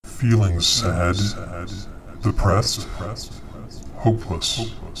Feeling sad, depressed,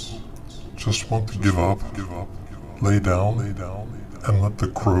 hopeless, just want to give up, lay down, and let the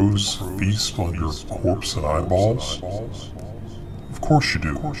crows feast on your corpse and eyeballs? Of course you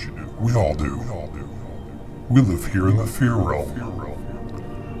do. We all do. We live here in the fear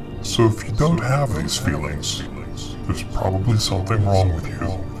realm. So if you don't have these feelings, there's probably something wrong with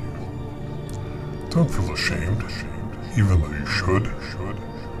you. Don't feel ashamed, even though you should.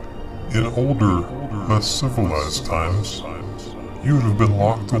 In older, less civilized times, you would have been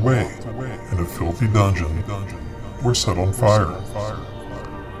locked away in a filthy dungeon or set on fire.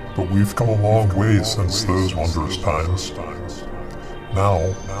 But we've come a long way since those wondrous times. Now,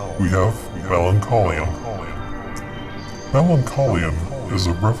 we have Melancholium. Melancholium is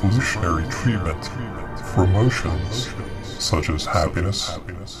a revolutionary treatment for emotions such as happiness,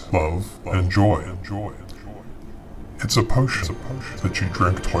 love, and joy. It's a potion that you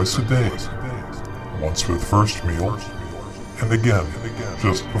drink twice a day, once with first meal, and again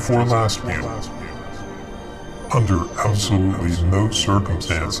just before last meal. Under absolutely no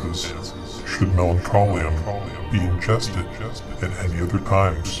circumstances should Melancholium be ingested at any other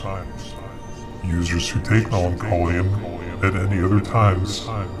times. Users who take Melancholium at any other times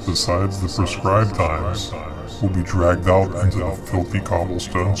besides the prescribed times will be dragged out into the filthy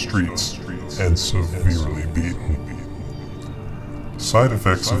cobblestone streets and severely beaten. Side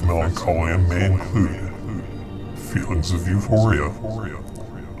effects of Melancholium may include feelings of euphoria,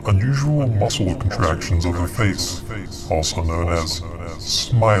 unusual muscle contractions of the face, also known as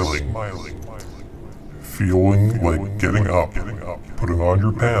smiling, feeling like getting up, putting on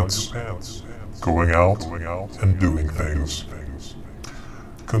your pants, going out, and doing things.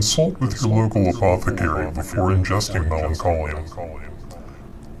 Consult with your local apothecary before ingesting Melancholium.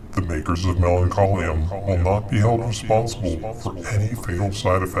 The makers of Melancholium will not be held responsible for any fatal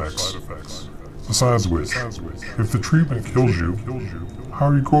side effects. Besides which, if the treatment kills you, how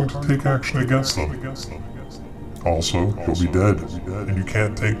are you going to take action against them? Also, you'll be dead, and you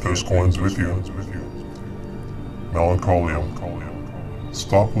can't take those coins with you. Melancholium.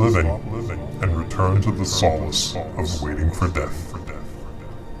 Stop living and return to the solace of waiting for death.